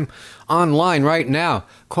DeSantis? I'm online right now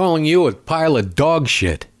calling you a pile of dog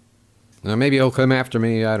shit. Now, maybe he'll come after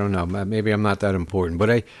me. I don't know. Maybe I'm not that important.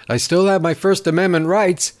 But I still have my First Amendment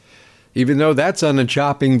rights, even though that's on the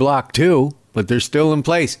chopping block, too. But they're still in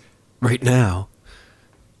place right now.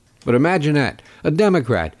 But imagine that. A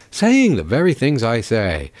Democrat saying the very things I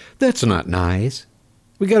say. That's not nice.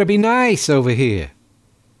 We got to be nice over here.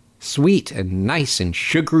 Sweet and nice and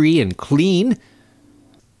sugary and clean.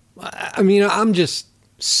 I mean, I'm just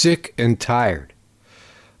sick and tired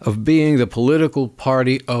of being the political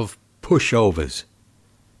party of pushovers,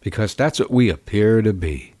 because that's what we appear to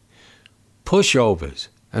be. Pushovers.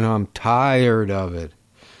 And I'm tired of it.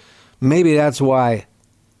 Maybe that's why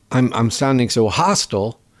I'm sounding so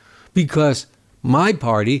hostile, because my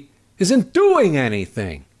party isn't doing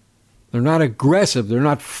anything. They're not aggressive. They're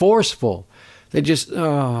not forceful. They just,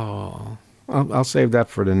 I'll save that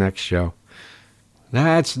for the next show.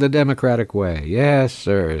 That's the Democratic way. Yes,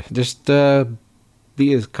 sir. Just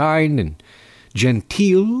be as kind and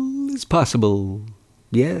genteel as possible.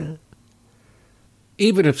 Yeah.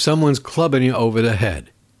 Even if someone's clubbing you over the head.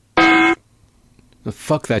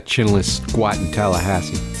 Fuck that chinless squat in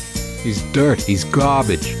Tallahassee. He's dirt. He's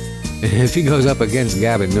garbage. And if he goes up against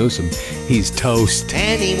Gavin Newsom, he's toast.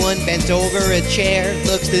 Anyone bent over a chair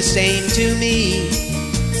looks the same to me.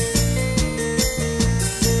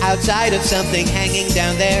 Outside of something hanging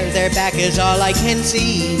down there, their back is all I can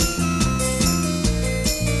see.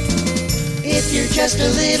 If you're just a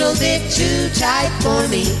little bit too tight for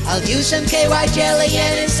me, I'll use some KY jelly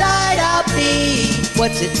and inside I'll be.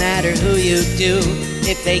 What's it matter who you do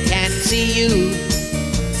if they can't see you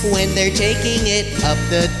when they're taking it up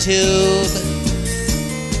the tube?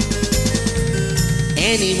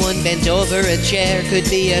 Anyone bent over a chair could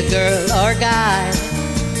be a girl or guy.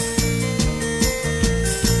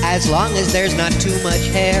 As long as there's not too much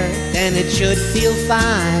hair, then it should feel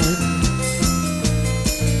fine.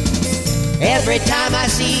 Every time I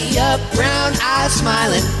see a brown eye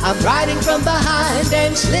smiling, I'm riding from behind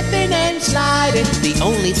and slipping and sliding. The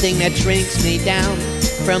only thing that shrinks me down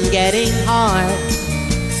from getting hard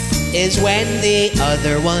is when the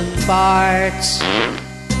other one farts.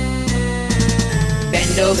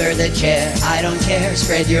 Bend over the chair, I don't care,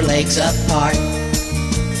 spread your legs apart.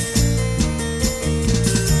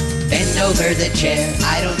 Bend over the chair,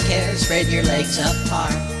 I don't care, spread your legs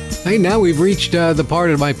apart. Hey, now we've reached the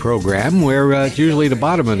part of my program where it's usually the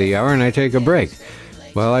bottom of the hour and I take a break.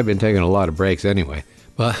 Well, I've been taking a lot of breaks anyway,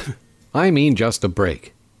 but I mean just a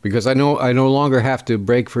break. Because I no longer have to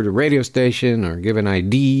break for the radio station or give an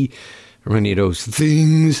ID or any of those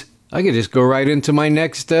things. I can just go right into my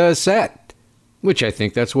next set, which I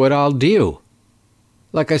think that's what I'll do.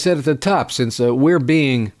 Like I said at the top, since we're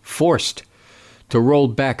being forced to roll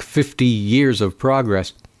back 50 years of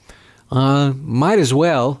progress, might as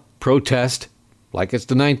well protest like it's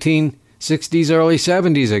the 1960s, early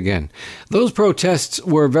 70s again. Those protests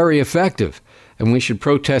were very effective, and we should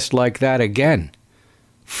protest like that again.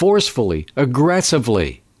 Forcefully,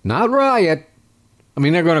 aggressively, not riot. I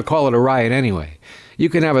mean, they're going to call it a riot anyway. You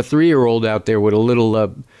can have a 3-year-old out there with a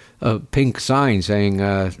little pink sign saying,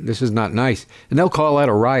 this is not nice, and they'll call that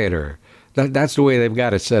a rioter. That's the way they've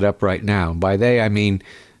got it set up right now. By they, I mean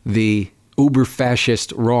the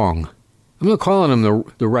uber-fascist wrong. I'm not calling them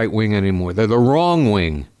the right wing anymore. They're the wrong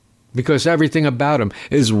wing, because everything about them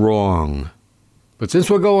is wrong. But since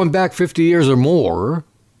we're going back 50 years or more,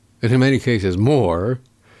 and in many cases more,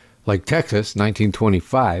 like Texas,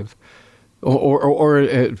 1925, or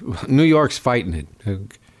New York's fighting it.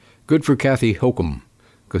 Good for Kathy Hochul,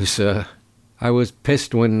 because I was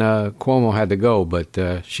pissed when Cuomo had to go,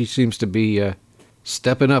 but she seems to be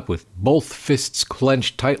stepping up with both fists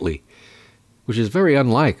clenched tightly, which is very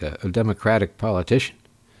unlike a Democratic politician.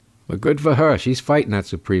 But good for her. She's fighting that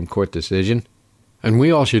Supreme Court decision. And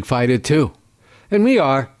we all should fight it too. And we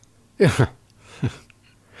are.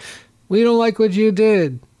 We don't like what you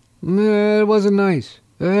did. It wasn't nice.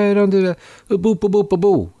 Don't do that. Boop, boop, boop, boop,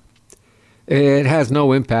 boop. It has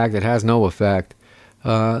no impact. It has no effect.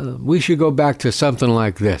 We should go back to something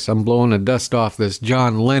like this. I'm blowing the dust off this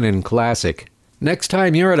John Lennon classic. Next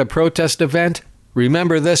time you're at a protest event,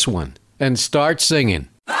 remember this one. And start singing.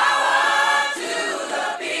 Power to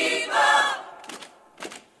the people.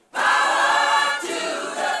 Power to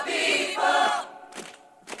the people.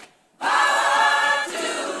 Power to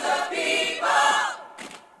the people.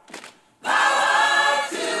 Power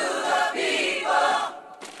to the people.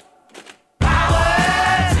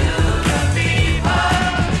 Power to the people.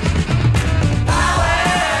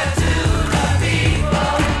 Power to the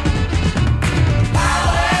people.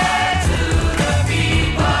 Power to the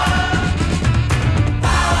people.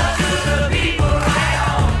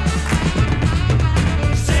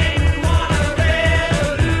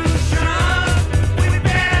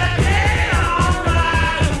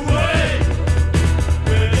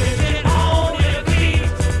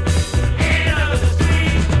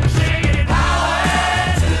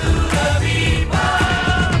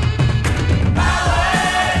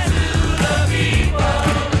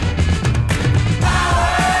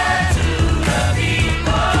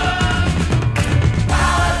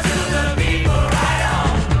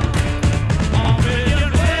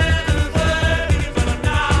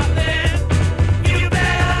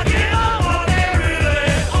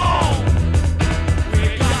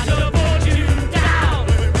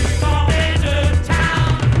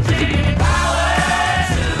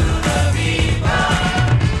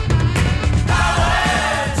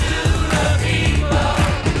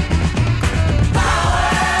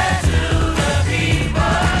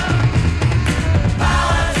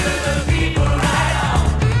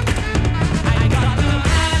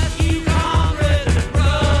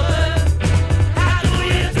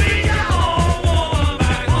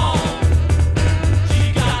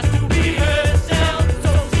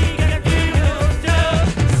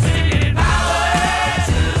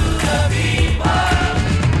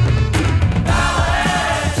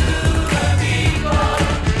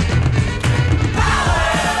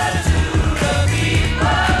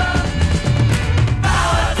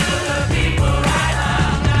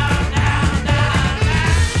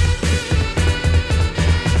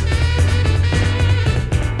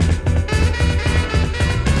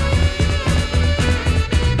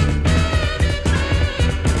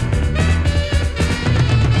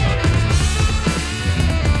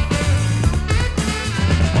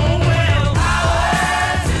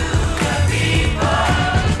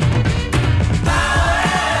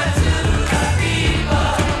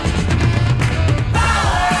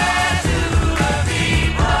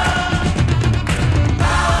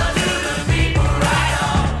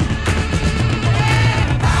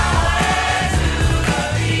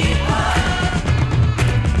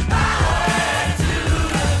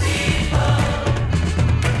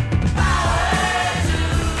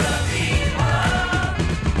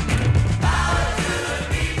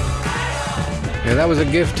 that was a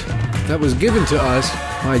gift that was given to us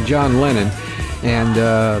by John Lennon,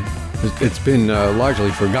 and it's been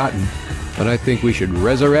largely forgotten, but I think we should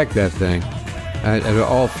resurrect that thing at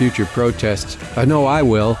all future protests. I know I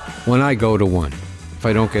will when I go to one, if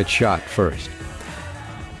I don't get shot first.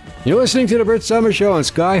 You're listening to The Brit Summer Show on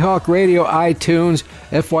Skyhawk Radio, iTunes,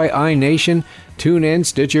 FYI Nation, TuneIn,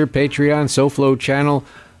 Stitcher, Patreon, SoFlo Channel,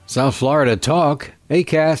 South Florida Talk,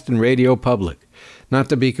 Acast, and Radio Public. Not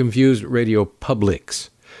to be confused with Radio Publix.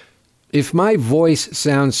 If my voice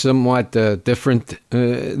sounds somewhat different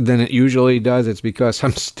than it usually does, it's because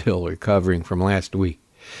I'm still recovering from last week.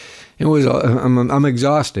 It was I'm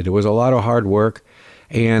exhausted. It was a lot of hard work,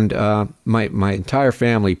 and my entire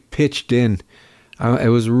family pitched in.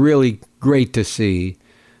 It was really great to see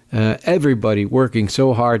everybody working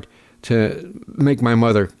so hard to make my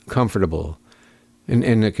mother comfortable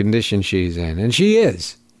in the condition she's in. And she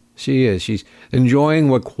is. She's enjoying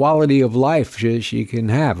what quality of life she can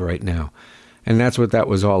have right now. And that's what that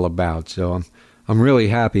was all about. So I'm really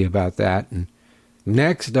happy about that. And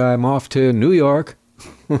next, I'm off to New York.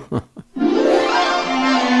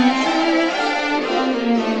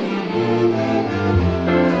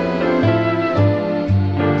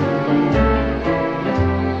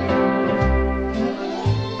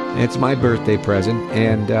 It's my birthday present,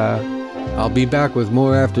 and I'll be back with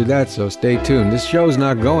more after that, so stay tuned. This show's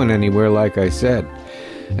not going anywhere, like I said.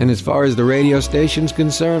 And as far as the radio station's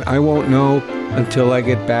concerned, I won't know until I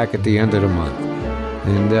get back at the end of the month.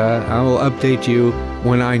 And I will update you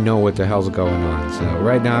when I know what the hell's going on. So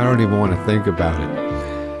right now, I don't even want to think about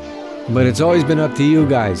it. But it's always been up to you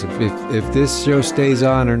guys, if this show stays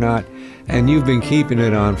on or not. And you've been keeping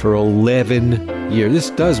it on for 11 years. This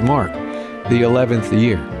does mark the 11th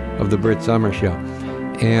year of the Brit Summer Show.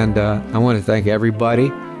 And I want to thank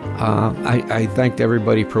everybody. I thanked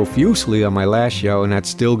everybody profusely on my last show, and that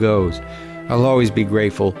still goes. I'll always be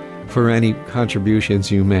grateful for any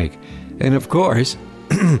contributions you make. And of course,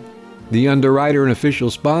 the underwriter and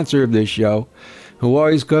official sponsor of this show, who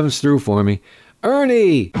always comes through for me,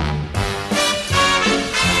 Ernie!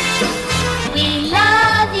 We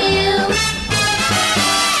love you!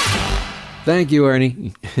 Thank you,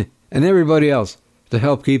 Ernie. And everybody else to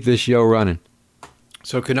help keep this show running.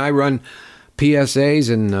 So can I run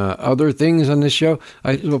PSAs and other things on this show?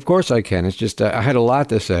 Of course I can. It's just I had a lot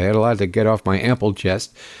to say. I had a lot to get off my ample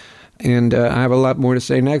chest. And I have a lot more to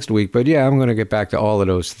say next week. But yeah, I'm going to get back to all of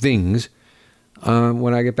those things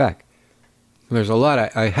when I get back. There's a lot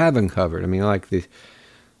I haven't covered. I mean, like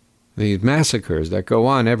the massacres that go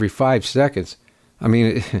on every 5 seconds. I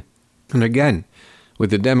mean, and again, with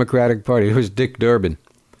the Democratic Party, it was Dick Durbin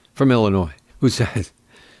from Illinois who says,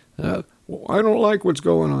 I don't like what's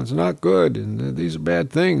going on. It's not good. And these are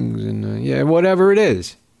bad things. And yeah, whatever it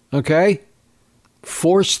is. Okay?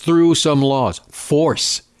 Force through some laws.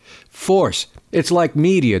 Force. It's like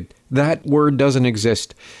media. That word doesn't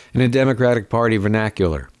exist in a Democratic Party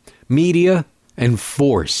vernacular. Media and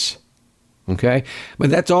force. Okay?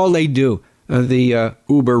 But that's all they do. The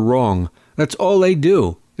uber wrong. That's all they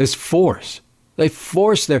do is force. They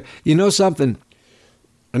force their... You know something?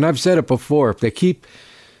 And I've said it before. If they keep...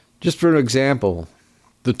 Just for an example,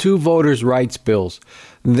 the 2 voters' rights bills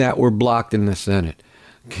that were blocked in the Senate.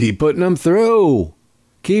 Keep putting them through.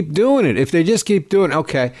 Keep doing it. If they just keep doing it,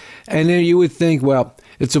 okay. And then you would think, well,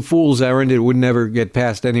 it's a fool's errand. It would never get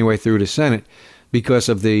passed anyway through the Senate because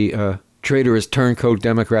of the traitorous turncoat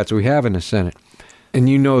Democrats we have in the Senate. And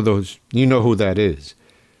you know who that is.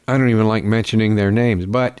 I don't even like mentioning their names,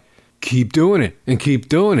 but keep doing it and keep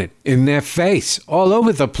doing it in their face all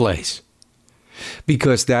over the place.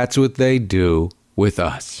 Because that's what they do with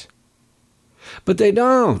us. But they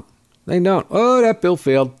don't. Oh, that bill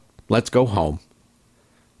failed. Let's go home.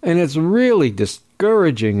 And it's really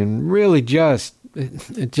discouraging and really just,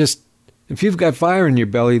 if you've got fire in your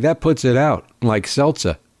belly, that puts it out like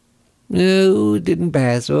seltzer. No, it didn't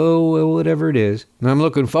pass. Oh, well, whatever it is. And I'm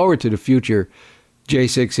looking forward to the future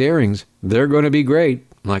J6 hearings. They're going to be great.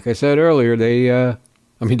 Like I said earlier,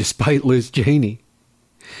 despite Liz Cheney.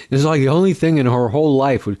 It's like the only thing in her whole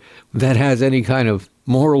life that has any kind of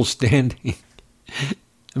moral standing.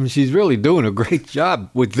 I mean, she's really doing a great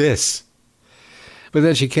job with this. But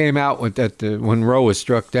then she came out with that when Roe was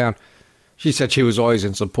struck down. She said she was always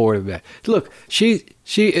in support of that. Look, she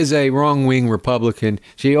is a wrong-wing Republican.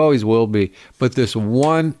 She always will be. But this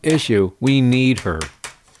one issue, we need her.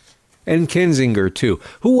 And Kinzinger, too.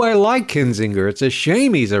 Who I like Kinzinger. It's a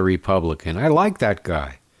shame he's a Republican. I like that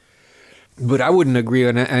guy. But I wouldn't agree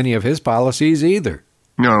on any of his policies either.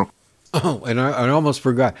 No. Oh, and I almost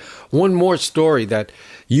forgot. One more story that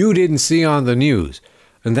you didn't see on the news.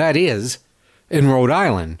 And that is, in Rhode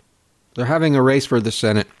Island, They're having a race for the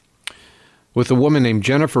Senate with a woman named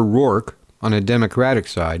Jennifer Rourke on the Democratic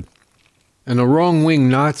side and a wrong-wing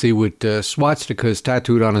Nazi with swastikas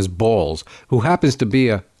tattooed on his balls, who happens to be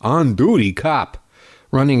a on-duty cop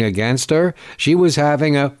running against her. She was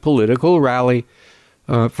having a political rally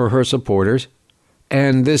for her supporters,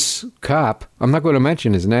 and this cop, I'm not going to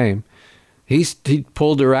mention his name, he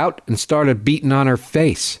pulled her out and started beating on her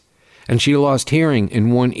face, and she lost hearing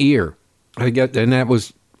in one ear. And that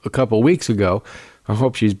was a couple weeks ago. I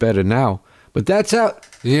hope she's better now. But that's how,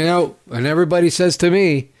 and everybody says to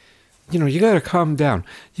me, you got to calm down.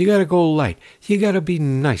 You got to go light. You got to be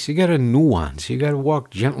nice. You got to nuance. You got to walk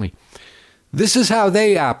gently. This is how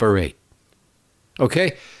they operate.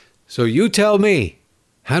 Okay? So you tell me,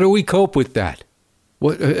 how do we cope with that?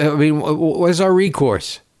 What's our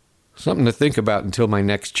recourse? Something to think about until my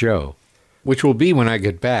next show, which will be when I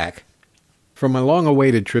get back from my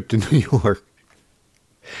long-awaited trip to New York.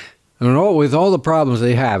 And with all the problems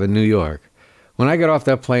they have in New York, when I get off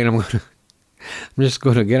that plane, I'm just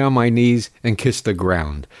going to get on my knees and kiss the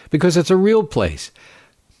ground, because it's a real place,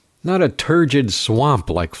 not a turgid swamp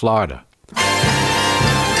like Florida. The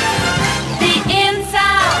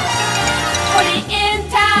in-South for the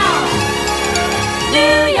in-town.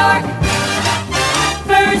 New York,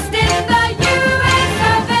 first in the U.S.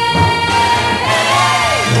 of A.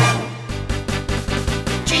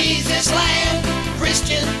 Jesus Land,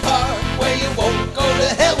 Christian Park, where you won't go to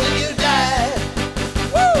hell when you die.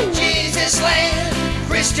 Woo! Jesus Land,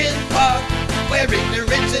 Christian Park, where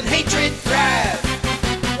ignorance and hatred thrive.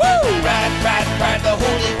 Woo! Ride the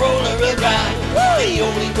holy roller around. Woo! The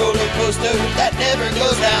only roller coaster that never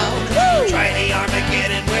goes down. Woo! Try the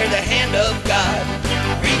Armageddon where the hand of God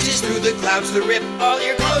reaches through the clouds to rip all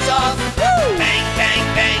your clothes off. Woo! Bang, bang,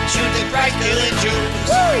 bang, shoot the Christ-killing Jews.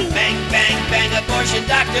 Woo! Bang, bang, bang, abortion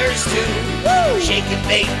doctors too. Woo! Shake and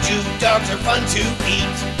bake Jew dogs are fun to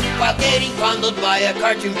eat while getting fondled by a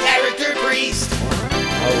cartoon character priest.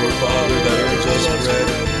 Our Father that art just read,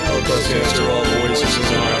 help us answer all voices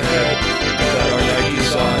in our head. We got our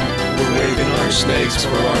Nikes on, we're waving our snakes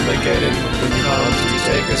for Armageddon when you come to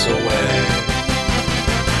take us away.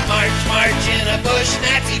 March in a Bush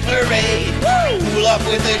Nazi parade. Woo! Cool off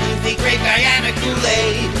with a goofy grape Guyana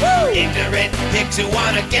Kool-Aid. Woo! Ignorant pigs who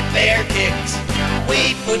wanna get their kicks.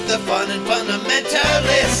 We put the fun in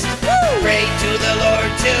fundamentalist. Woo! Pray to the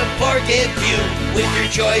Lord to forgive you with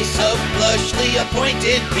your choice of lushly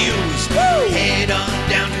appointed pews. Woo! Head on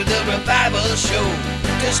down to the revival show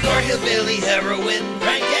to score hillbilly heroin,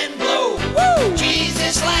 crank and blow. Woo!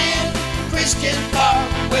 Jesus Land, Christian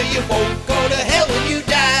Park, where you won't go to hell when you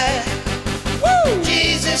die. Woo!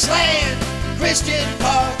 Jesus Land, Christian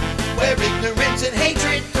Park, where ignorance and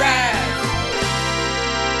hatred thrive.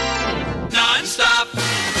 Non-stop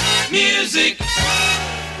music.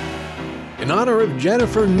 In honor of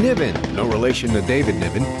Jennifer Niven, no relation to David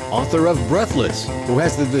Niven, author of Breathless, who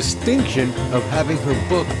has the distinction of having her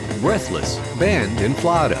book Breathless banned in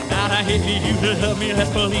Florida. Now I hate you to love me,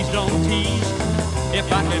 let's please don't tease.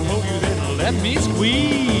 If I can hold you, then let me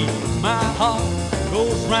squeeze. My heart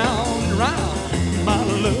goes round and round. My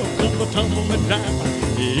love comes tumbling down.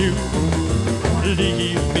 You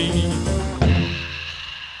leave me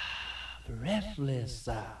breathless.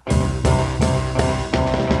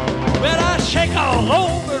 Well, I shake all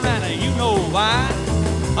over, and you know why.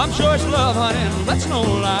 I'm sure it's love, honey, that's no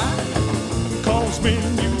lie. 'Cause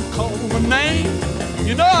when you call my name,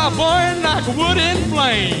 you know I burn like a wood in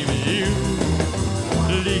flame. You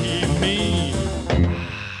leave me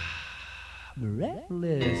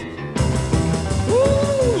breathless.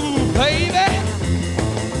 Ooh, baby,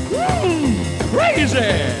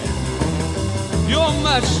 crazy. You're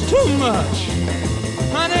much too much,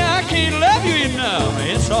 honey. I can't love you enough.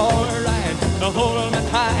 It's all right to hold me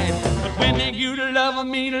tight, but when you love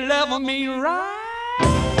me right.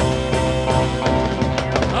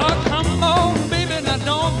 Oh, come on, baby, now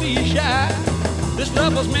don't be shy. This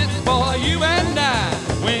love was meant for you and I.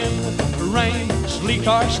 When rain, sleet,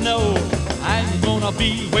 or snow, I'm gonna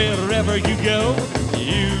be wherever you go.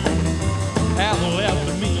 You have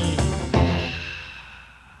left me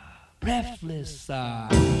breathless.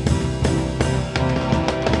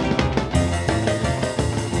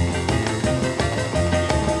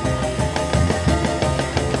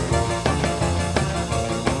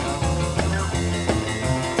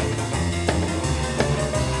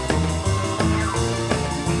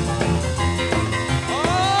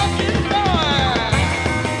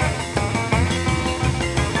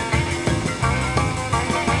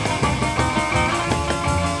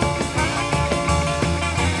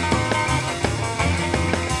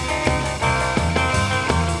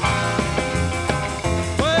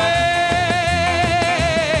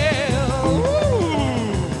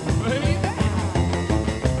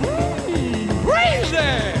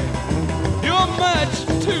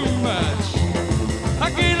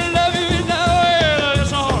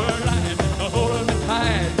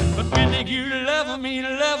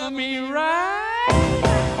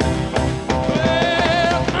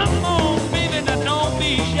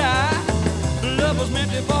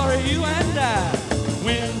 meant it for you and I.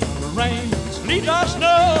 Wind, rain, sleet or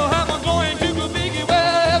snow, I'm going to go biggie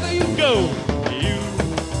wherever you go. You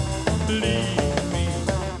leave me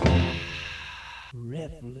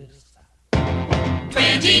breathless.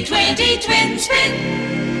 2020 Twin Spin.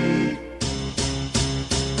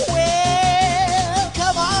 Well,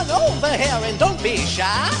 come on over here and don't be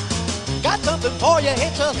shy. Got something for you,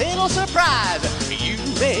 it's a little surprise. You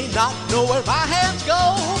may not know where my hands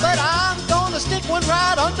go, but I'm gonna stick one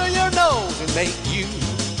right under your nose and make you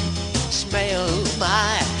smell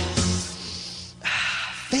my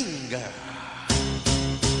finger.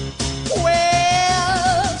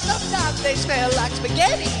 Well, sometimes they smell like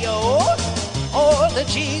spaghetti-o, or the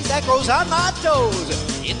cheese that grows on my toes.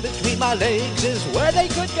 In between my legs is where they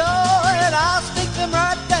could go, and I'll stick them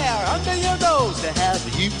right there under your nose to have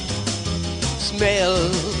you smell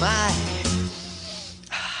my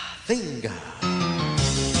finger.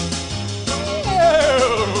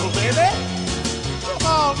 Oh, baby, come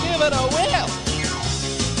on, give it a whiff.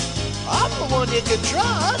 I'm the one you can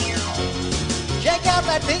trust. Check out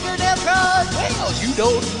that fingernail crud. Well, you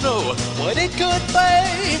don't know what it could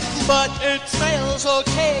be, but it smells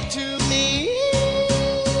okay to me.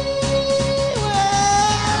 Well,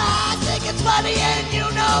 I think it's funny and you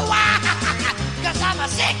know why. 'Cause I'm a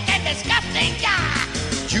sick and disgusting guy.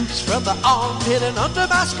 Juice from the armpit and under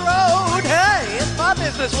my scrot. Hey, it's my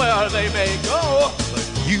business where they may go, but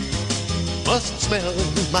you must smell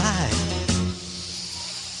my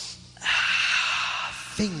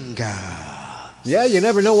finger. Yeah, you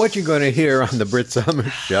never know what you're going to hear on the Brit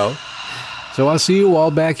Summers Show. So I'll see you all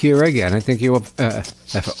back here again. I think you have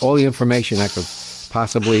all the information I could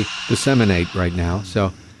possibly disseminate right now.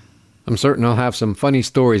 So I'm certain I'll have some funny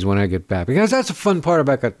stories when I get back. Because that's the fun part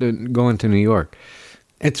about going to New York.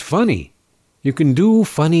 It's funny. You can do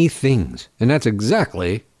funny things. And that's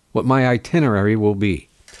exactly what my itinerary will be.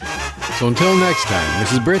 So until next time,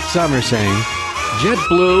 this is Brit Summers saying,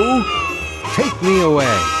 JetBlue, take me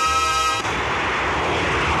away.